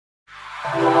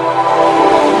Welcome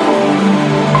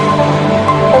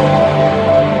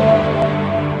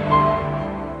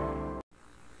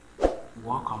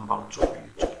back to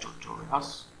YouTube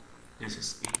tutorials. This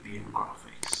is ABM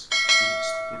Graphics.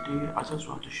 Yes, today I just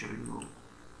want to show you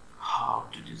how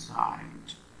to design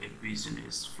a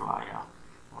business flyer,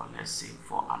 or let's say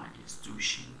for an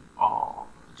institution or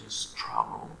just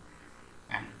travel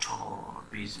and tour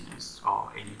business,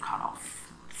 or any kind of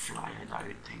flyer that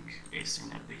you think is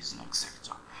in a business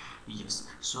sector. Yes,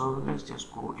 so let's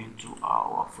just go into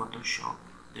our Photoshop.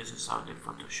 This is our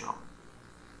Photoshop.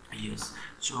 Yes,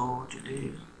 so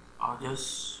today I'll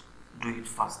just do it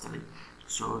fastly.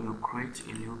 So you create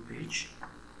a new page,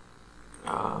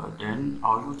 then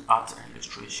I'll use art and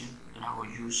illustration, then I will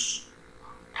use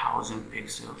 1000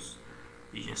 pixels.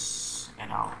 Yes,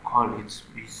 and I'll call it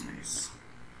business.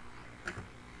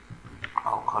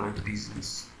 I'll call it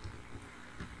business.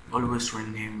 Always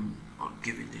rename or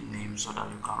give it a name so that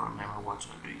you can remember what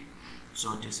you're doing.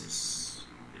 So this is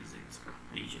it.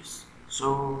 Yes.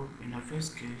 So in the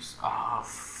first case,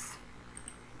 I've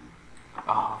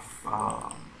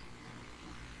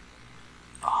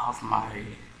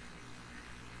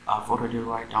already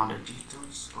write down the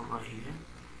details over here.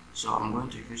 So I'm going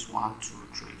to use 1, 2,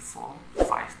 3, 4,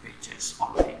 5 pages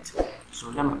on it.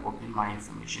 So let me open my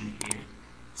information here.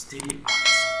 Steady art.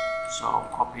 So I'll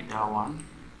copy that one,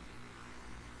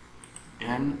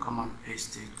 then come and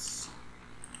paste it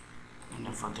in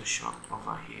the Photoshop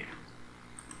over here.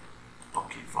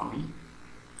 Okay for me.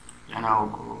 Then I'll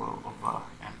go over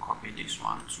and copy this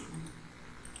one too.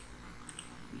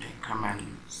 Then come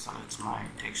and select my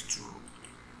text tool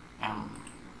and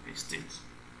paste it.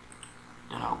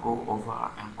 Then I'll go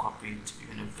over and copy it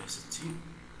university.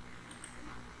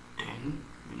 Then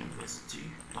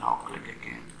university. Then I'll click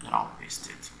again. Then I'll paste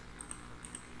it.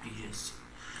 Yes.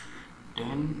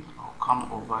 Then I'll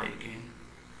come over again.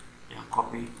 Then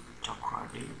copy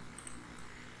Chakrade.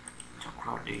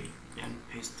 Then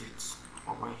paste it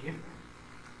over here.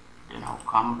 Then I'll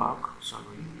come back,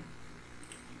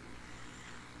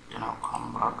 then I'll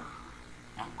come back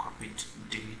and copy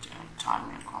date and time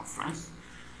and conference.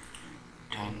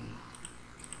 Then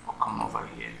I'll come over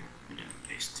here and then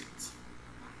paste it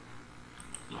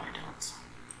like that.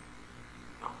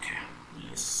 Okay,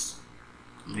 let's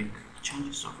make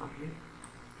changes over here.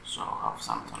 So I'll have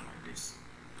something like this.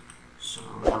 So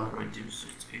let me reduce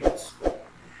it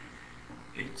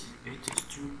 8 is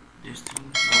 2, this thing,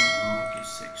 let me make it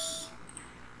 6.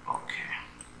 Okay,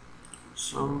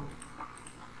 so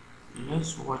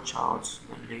let's watch out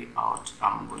the layout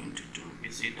I'm going to do.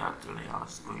 You see that the layout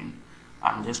is going,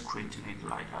 I'm just creating it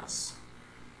like that.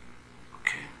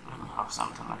 Okay, let me have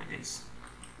something like this.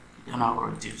 Then I'll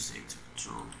reduce it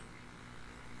to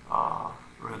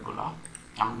regular.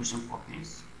 I'm using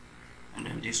Poppins, and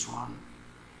then this one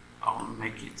I'll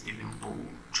make it even bold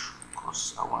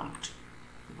because I want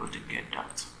people to get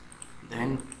that.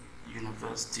 Then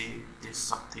university, this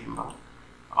September,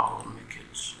 I'll make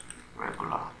it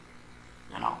regular.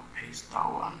 Then I'll paste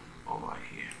that one over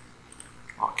here.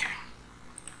 Okay,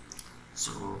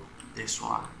 so this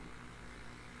one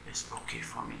is okay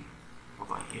for me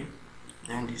over here.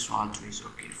 Then this one too is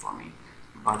okay for me.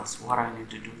 But what I need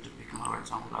to do to pick my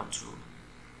rectangular tool,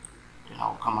 then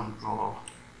I'll come and draw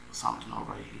something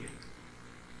over here.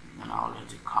 Then I'll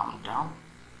let it calm down.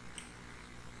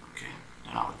 Okay,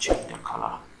 then I'll change the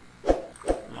color.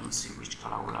 Let me see which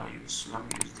color will I use. Let me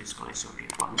use this color, it's okay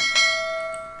for me.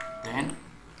 Then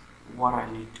what I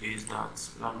need is that,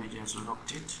 let me just lock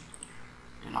it.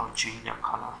 Then I'll change the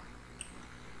color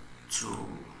to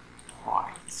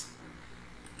white.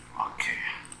 Okay,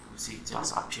 you see it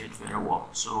has appeared very well.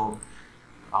 So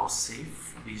I'll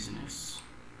save business.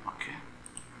 Okay,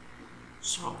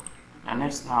 so the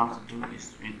next thing I have to do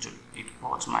is to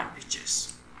import my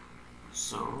pictures.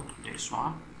 So this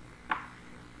one,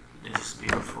 this is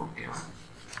beautiful girl.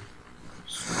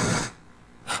 So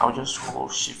I'll just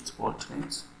hold Shift Alt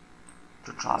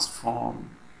to transform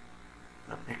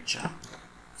the picture.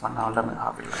 For now, let me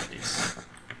have it like this,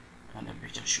 and the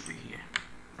picture should be here.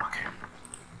 Okay,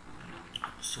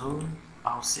 so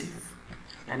I'll save.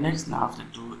 The next thing I have to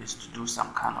do is to do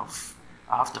some kind of,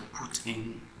 I have to put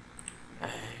in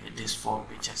these 4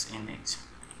 pictures in it.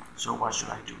 So what should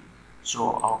I do?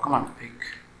 So I'll come and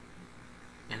pick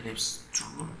ellipse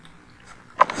tool.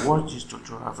 Watch this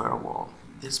tutorial very well.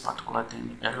 This particular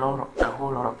thing, a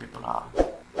whole lot of people are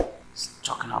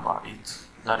talking about it,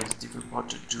 that is difficult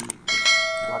to do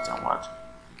what and what.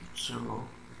 So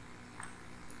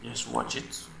just watch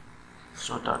it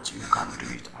so that you can do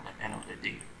it at the end of the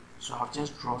day. So I'll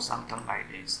just draw something like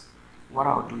this. What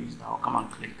I'll do is I'll come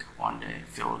and click on the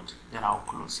field, then I'll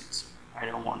close it. I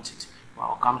don't want it. But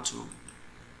I'll come to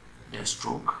the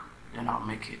stroke, then I'll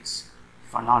make it,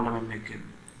 for now let me make it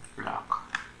black.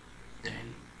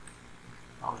 Then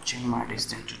I'll change my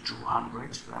distance to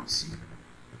 200. Let me see.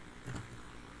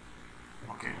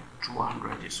 Okay,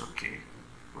 200 is okay,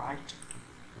 right?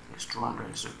 Yes,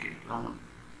 200 is okay. Let me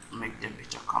make the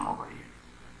picture come over here.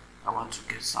 I want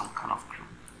to get some kind of clue.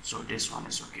 So this one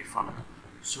is okay for me.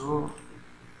 So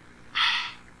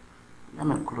let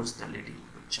me close the lady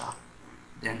picture.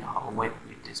 Then I'll work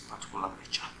with this particular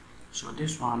picture. So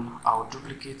this one I'll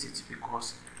duplicate it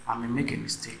because I may make a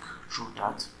mistake through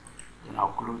that. Then I'll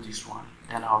close this one.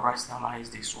 Then I'll rationalize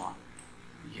this one.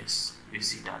 Yes, you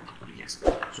see that? Yes.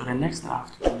 So the next thing I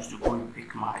have to do is to go and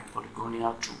pick my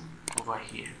polygonal tool over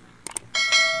here.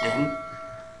 Then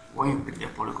when you pick the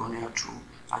polygonal tool,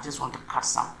 I just want to cut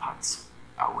some parts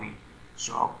away.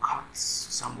 So I'll cut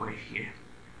somewhere here.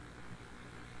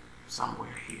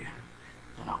 Somewhere here.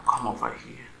 Then I'll come over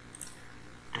here.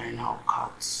 Then I'll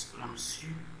cut, let me see.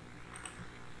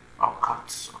 I'll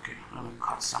cut, okay, let me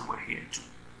cut somewhere here too.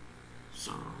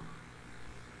 So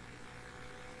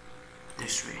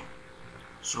this way.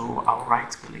 So I'll right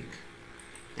click,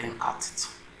 then cut it.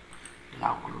 Then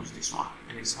I'll close this one.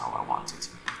 That is how I want it.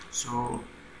 So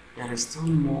there is still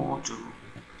more to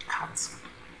cut.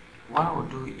 What I'll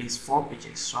do is 4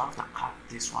 pages, so I have to cut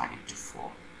this one into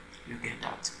 4. You get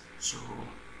that? So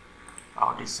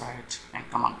I'll decide and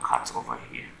come and cut over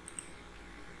here.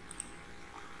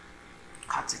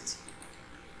 Cut it.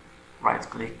 Right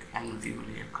click and view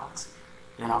layer cut.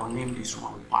 Then I'll name this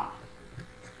one 1.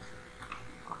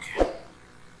 Okay.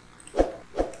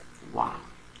 1.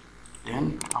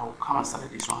 Then I'll come and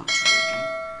select this one 2 again.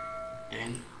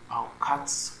 Then I'll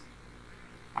cut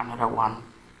another one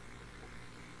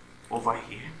over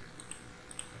here.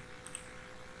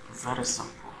 Very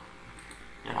simple.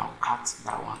 Then I'll cut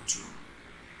that one too.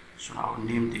 So I'll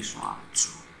name this one 2.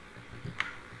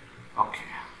 Okay.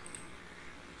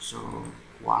 So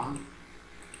 1,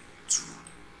 2.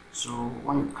 So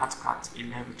when you cut, it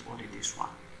left with only this one.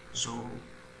 So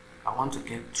I want to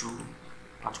get 2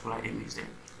 particular images there.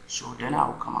 So then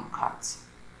I'll come and cut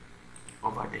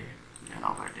over there, then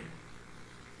over there.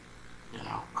 Then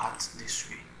I'll cut this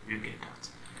way. You get that?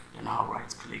 Then I'll right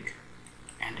click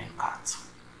and then cut.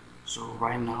 So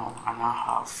right now I now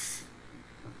have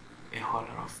a whole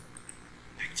lot of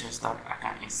pictures that I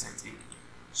can insert in.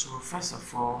 So first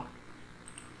of all,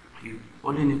 you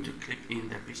only need to click in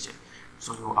the picture.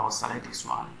 So I'll select this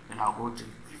one, then I'll go to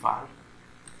file,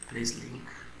 place link,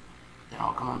 then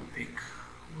I'll come and pick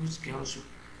which picture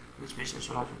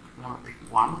should I do. Let me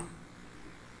pick 1.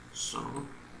 So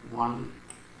 1,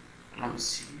 let me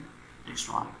see this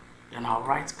one. Then I'll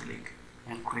right click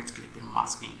and create clipping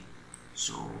masking.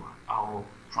 So I'll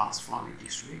transform it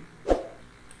this way.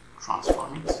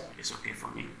 Transform it, it's okay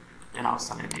for me. Then I'll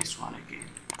select this one again.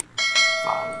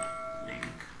 File, link.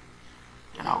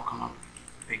 Then I'll come and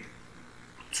pick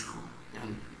 2.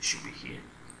 Then it should be here.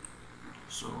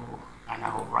 So, and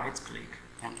I will right click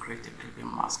and create a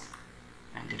clipping mask.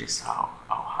 And that is how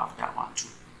I'll have that one too.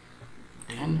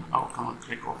 Then I'll come and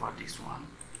click over this one.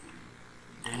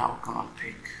 Then I'll come and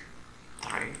pick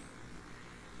 3.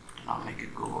 Then I'll make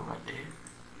it go over there.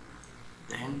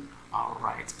 Then I'll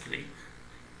right click,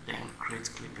 then create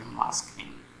clipping mask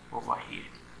in over here.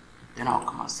 Then I'll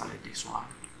come and select this one.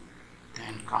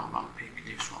 Then come and pick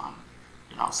this one.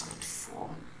 Then I'll select 4.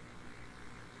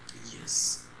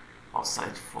 Yes, I'll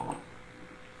select 4.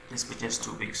 This picture is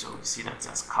too big, so you see that it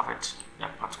has covered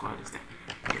that particular thing.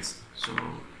 Yes, so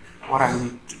what I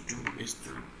need to do is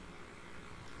to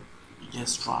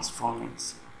just transform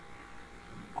it.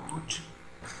 Good.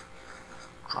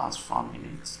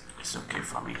 Transforming it is okay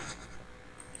for me.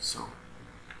 So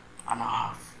I now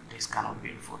have this kind of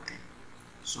beautiful thing.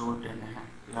 So then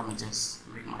let me just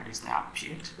make my Disney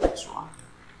appear. This one.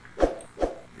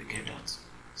 You get that?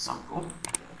 Simple.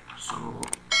 So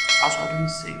as we're doing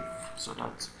save, so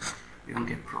that you don't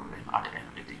get problem at the end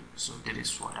of the day. So that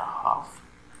is what I have.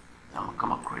 Then I'm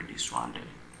gonna create this one, then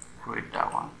create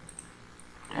that one,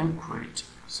 then create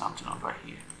something over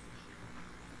here.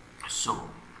 So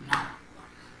now,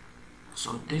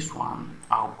 so this one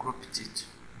I'll group it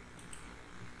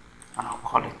and I'll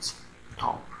call it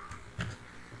top.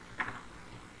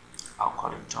 I'll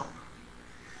call it top.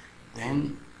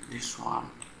 Then this one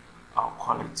I'll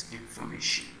call it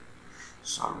information.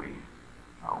 Sorry,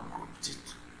 I'll group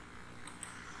it.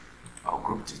 I'll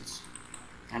group it.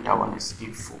 And that one is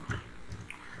info.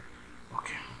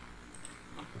 Okay.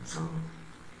 So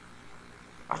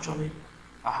actually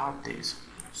I have this.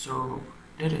 So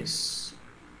there is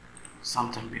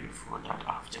something beautiful that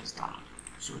I've just done.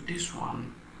 So this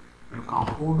one You can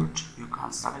hold, you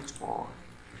can select all,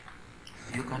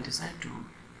 you can decide to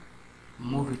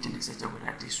move it in such a way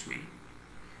that this way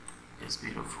is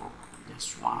beautiful.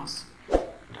 Just once,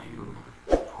 then you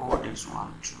hold this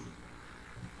one too,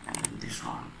 and then this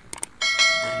one,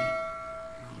 then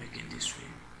you make it this way,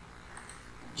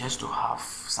 just to have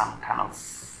some kind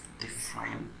of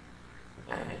different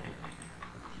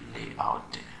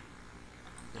layout there.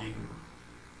 Then you,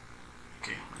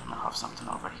 okay, I'm gonna have something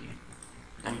over here.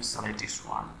 Then you select this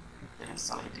one, then you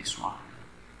select this one,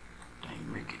 then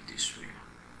you make it this way.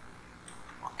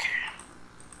 Okay,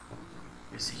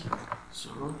 you see.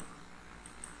 So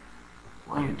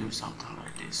when you do something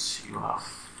like this, you have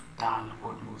done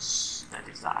almost the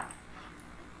design.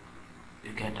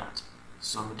 You get that?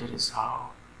 So that is how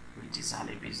we design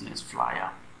a business flyer.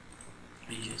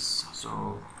 Yes.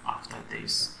 So after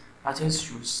this, I just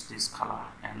use this color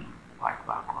and white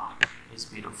background. It's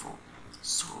beautiful.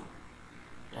 So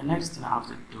the next thing I have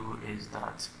to do is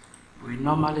that we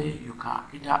normally, you can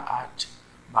either add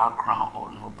background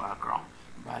or no background,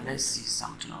 but let's see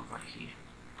something over here.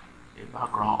 The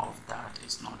background of that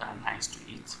is not that nice to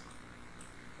it.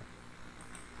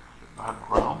 The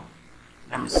background,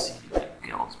 let me see the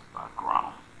girl's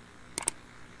background.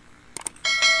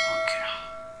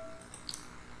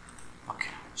 Okay,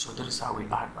 so that is how we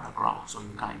add background. So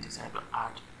you can decide to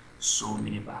add so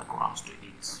many backgrounds to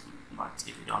it, but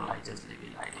if you don't like, just leave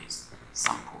it like this,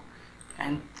 simple.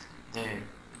 And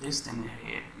this thing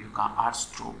here, you can add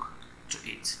stroke to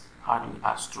it. How do you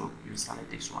add stroke? You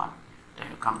select this one, then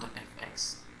you come to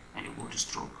FX and you go to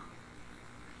stroke.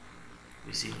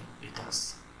 You see it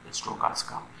has, the stroke has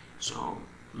come. So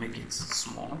make it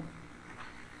small,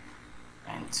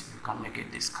 and you can make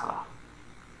it this color.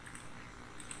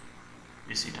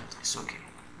 You see that it's okay.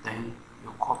 Then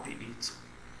you copy it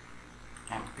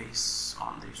and paste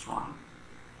on this one.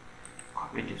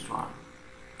 Copy this one,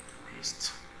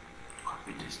 paste.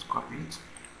 Copy this, copy it,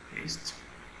 paste.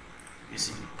 You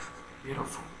see,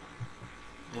 beautiful.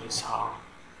 That is how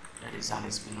the design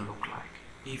is going to look like.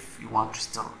 If you want to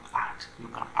still add, you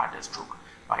can add a stroke,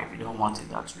 but if you don't want it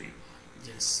that way,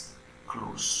 just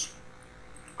close,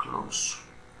 close,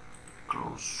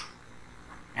 close,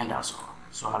 and that's all.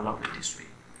 So I love it this way.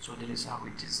 So that is how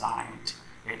we designed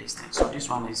this thing. So this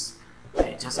one is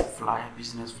just a flyer,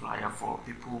 business flyer for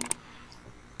people.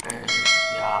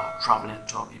 They are traveling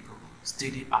tour people,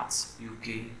 study at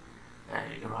UK,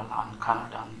 Ireland,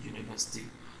 Canada, and university.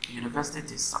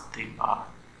 University is September,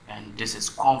 and this is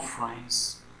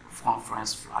conference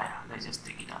flyer. Let's just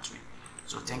take it that way.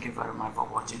 So thank you very much for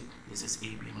watching. This is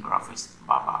ABM Graphics.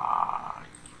 Bye bye.